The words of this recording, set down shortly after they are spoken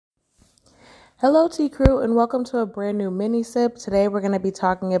Hello, T Crew, and welcome to a brand new mini sip. Today, we're going to be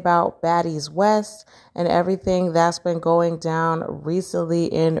talking about Baddies West and everything that's been going down recently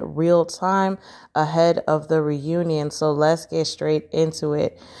in real time ahead of the reunion. So let's get straight into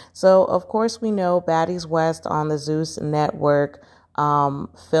it. So, of course, we know Baddies West on the Zeus Network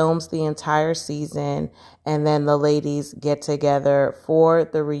films the entire season, and then the ladies get together for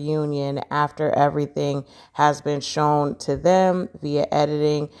the reunion after everything has been shown to them via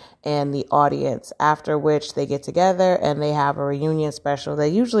editing and the audience, after which they get together and they have a reunion special that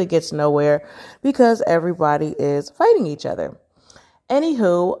usually gets nowhere because everybody is fighting each other.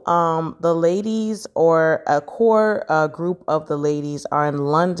 Anywho, the ladies, or a core group of the ladies, are in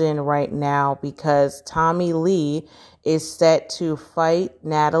London right now because Tommy Lee is set to fight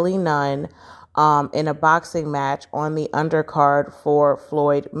Natalie Nunn in a boxing match on the undercard for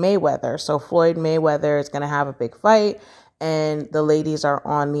Floyd Mayweather. So Floyd Mayweather is going to have a big fight, and the ladies are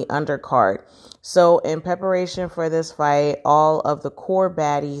on the undercard. So in preparation for this fight, all of the core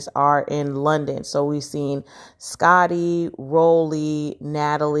baddies are in London. So we've seen Scotty, Rolly,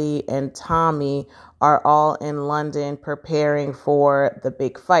 Natalie, and Tommy are all in London preparing for the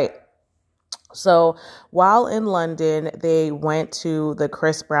big fight. So while in London, they went to the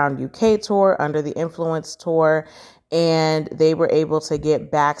Chris Brown UK tour, Under the Influence tour, and they were able to get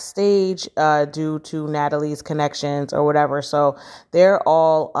backstage due to Natalie's connections or whatever. So they're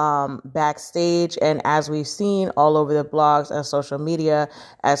all backstage. And as we've seen all over the blogs and social media,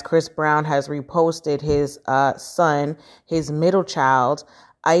 as Chris Brown has reposted, his son, his middle child,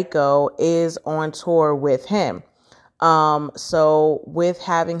 Aiko, is on tour with him. So with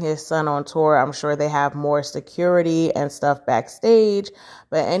having his son on tour, I'm sure they have more security and stuff backstage.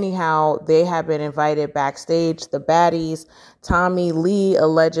 But anyhow, they have been invited backstage, the baddies. Tommy Lee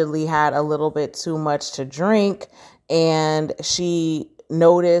allegedly had a little bit too much to drink, and she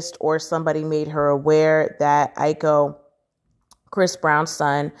noticed, or somebody made her aware, that Aiko, Chris Brown's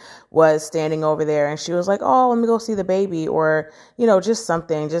son, was standing over there, and she was like, oh, let me go see the baby, or, just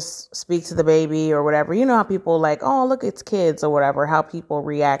something, just speak to the baby or whatever. You know how people like, oh, look, it's kids or whatever, how people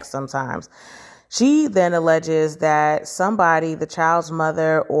react sometimes. She then alleges that somebody, the child's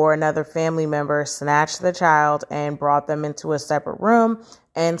mother or another family member, snatched the child and brought them into a separate room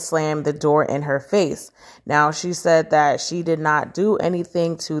and slammed the door in her face. Now, she said that she did not do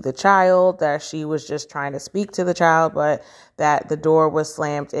anything to the child, that she was just trying to speak to the child, but that the door was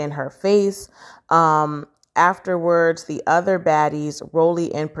slammed in her face. Afterwards, the other baddies, Rolly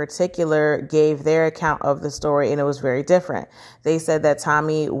in particular, gave their account of the story, and it was very different. They said that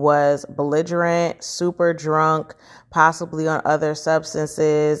Tommy was belligerent, super drunk, possibly on other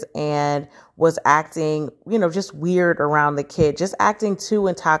substances, and was acting, just weird around the kid, just acting too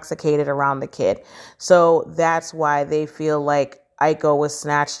intoxicated around the kid. So that's why they feel like Aiko was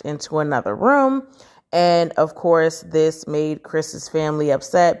snatched into another room. And of course, this made Chris's family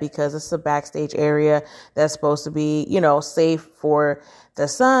upset because it's a backstage area that's supposed to be, safe for the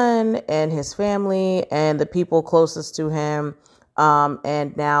son and his family and the people closest to him.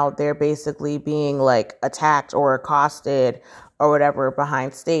 And now they're basically being like attacked or accosted or whatever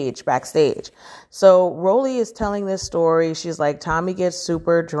backstage. So Rolly is telling this story. She's like, Tommy gets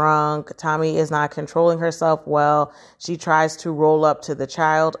super drunk. Tommy is not controlling herself well. She tries to roll up to the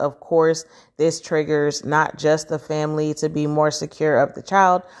child. Of course, this triggers not just the family to be more secure of the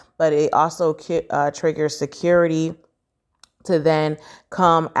child, but it also triggers security to then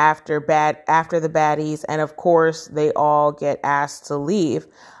come after the baddies. And of course, they all get asked to leave.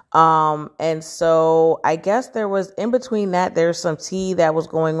 And so I guess there was, in between that, there's some tea that was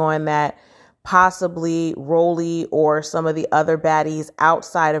going on that possibly Rolly or some of the other baddies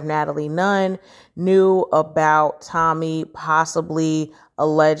outside of Natalie Nunn knew about Tommy possibly,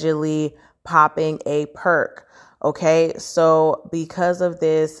 allegedly popping a perk. Okay, so because of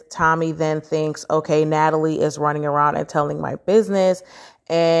this, Tommy then thinks, okay, Natalie is running around and telling my business,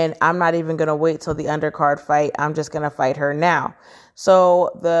 and I'm not even going to wait till the undercard fight. I'm just going to fight her now.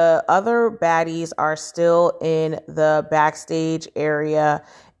 So the other baddies are still in the backstage area,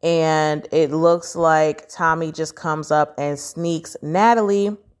 and it looks like Tommy just comes up and sneaks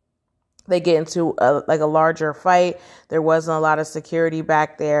Natalie. They get into a larger fight. There wasn't a lot of security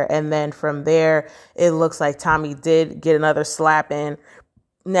back there. And then from there, it looks like Tommy did get another slap in.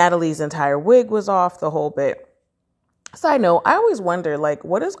 Natalie's entire wig was off, the whole bit. Side note, I always wonder,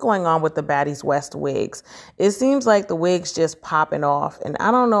 what is going on with the Baddies West wigs? It seems like the wigs just popping off. And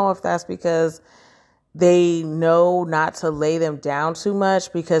I don't know if that's because they know not to lay them down too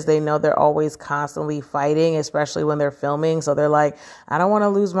much because they know they're always constantly fighting, especially when they're filming. So they're like, I don't want to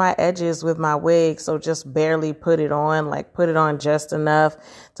lose my edges with my wig. So just barely put it on, like put it on just enough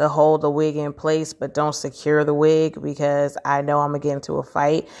to hold the wig in place, but don't secure the wig because I know I'm going to get into a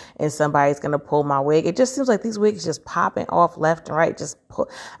fight and somebody's going to pull my wig. It just seems like these wigs just popping off left and right.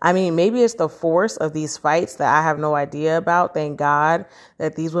 I mean, maybe it's the force of these fights that I have no idea about. Thank God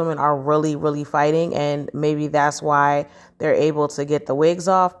that these women are really, really fighting. And maybe that's why they're able to get the wigs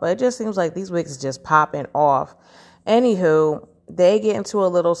off. But it just seems like these wigs just popping off. Anywho, they get into a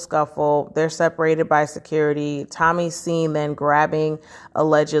little scuffle. They're separated by security. Tommy's seen then grabbing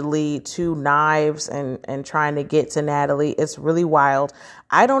allegedly 2 knives and trying to get to Natalie. It's really wild.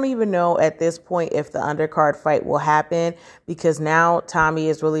 I don't even know at this point if the undercard fight will happen because now Tommy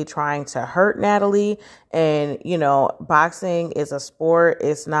is really trying to hurt Natalie. And, you know, boxing is a sport.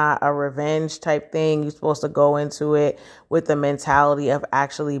 It's not a revenge type thing. You're supposed to go into it with the mentality of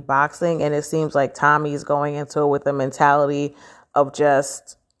actually boxing. And it seems like Tommy is going into it with the mentality of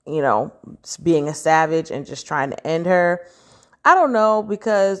just, you know, being a savage and just trying to end her. I don't know,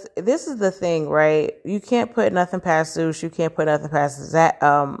 because this is the thing, right? You can't put nothing past Zeus. You can't put nothing past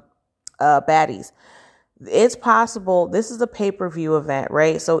Baddies. It's possible. This is a pay-per-view event,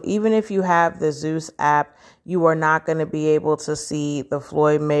 right? So even if you have the Zeus app, you are not going to be able to see the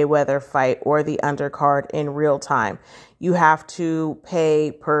Floyd Mayweather fight or the undercard in real time. You have to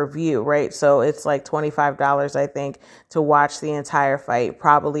pay per view, right? So it's like $25, I think, to watch the entire fight,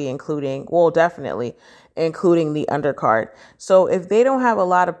 probably definitely including the undercard. So if they don't have a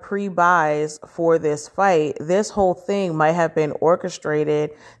lot of pre-buys for this fight, this whole thing might have been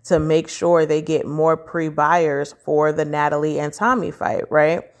orchestrated to make sure they get more pre-buyers for the Natalie and Tommy fight,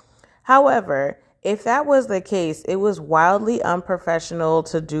 right? However, if that was the case, it was wildly unprofessional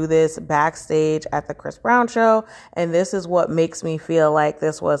to do this backstage at the Chris Brown show. And this is what makes me feel like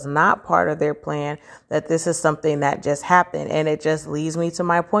this was not part of their plan, that this is something that just happened. And it just leads me to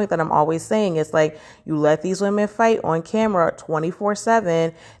my point that I'm always saying. It's like you let these women fight on camera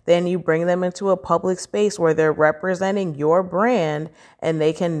 24/7, then you bring them into a public space where they're representing your brand and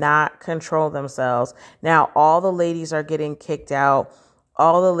they cannot control themselves. Now, all the ladies are getting kicked out.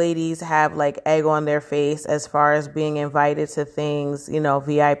 All the ladies have like egg on their face as far as being invited to things, you know,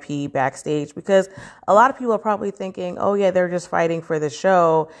 VIP backstage, because a lot of people are probably thinking, oh yeah, they're just fighting for the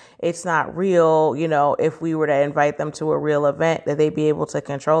show. It's not real. You know, if we were to invite them to a real event, that they'd be able to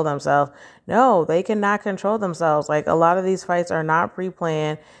control themselves. No, they cannot control themselves. Like a lot of these fights are not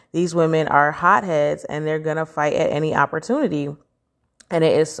pre-planned. These women are hotheads and they're going to fight at any opportunity. And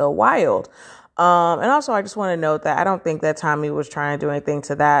it is so wild. And also, I just want to note that I don't think that Tommy was trying to do anything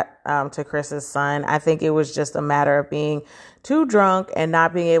to that, to Chris's son. I think it was just a matter of being too drunk and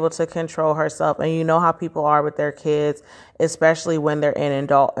not being able to control herself. And you know how people are with their kids, especially when they're in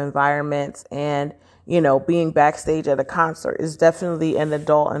adult environments. And, you know, being backstage at a concert is definitely an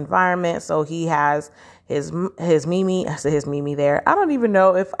adult environment. So he has his Mimi. I said his Mimi there. I don't even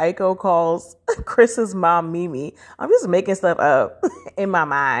know if Aiko calls Chris's mom Mimi. I'm just making stuff up in my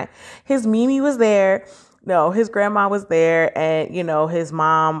mind. His Mimi was there. No, his grandma was there. And, you know, his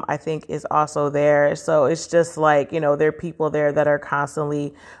mom, I think, is also there. So it's just like, you know, there are people there that are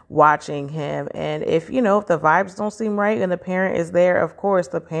constantly watching him. And if, you know, if the vibes don't seem right and the parent is there, of course,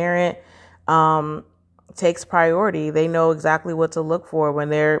 the parent, takes priority. They know exactly what to look for when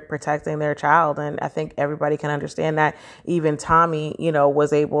they're protecting their child. And I think everybody can understand that. Even Tommy, you know,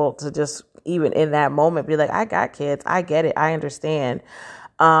 was able to just, even in that moment, be like, I got kids. I get it. I understand.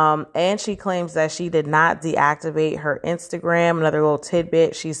 And she claims that she did not deactivate her Instagram. Another little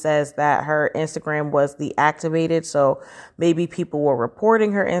tidbit. She says that her Instagram was deactivated. So maybe people were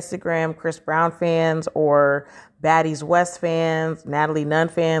reporting her Instagram, Chris Brown fans or Baddies West fans, Natalie Nunn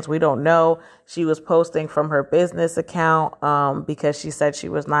fans. We don't know. She was posting from her business account, because she said she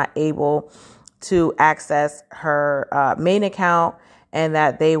was not able to access her, main account, and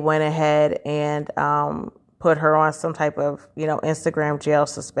that they went ahead and, put her on some type of, you know, Instagram jail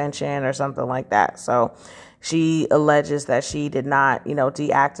suspension or something like that. So she alleges that she did not, you know,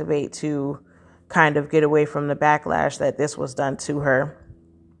 deactivate to kind of get away from the backlash that this was done to her.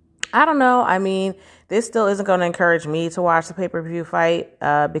 I don't know. I mean, this still isn't going to encourage me to watch the pay-per-view fight,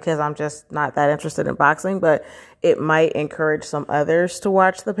 because I'm just not that interested in boxing, but it might encourage some others to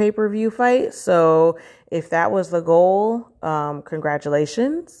watch the pay-per-view fight. So if that was the goal,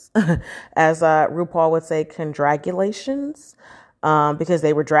 congratulations. As RuPaul would say, congratulations, because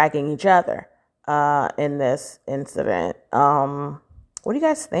they were dragging each other in this incident. What do you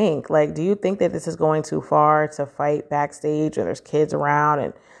guys think? Like, do you think that this is going too far to fight backstage or there's kids around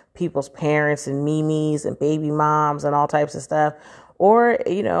and people's parents and mimis and baby moms and all types of stuff? Or,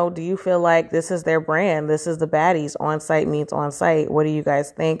 do you feel like this is their brand? This is the Baddies. On site means on site. What do you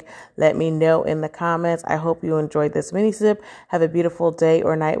guys think? Let me know in the comments. I hope you enjoyed this mini sip. Have a beautiful day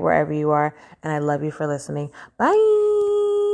or night wherever you are. And I love you for listening. Bye.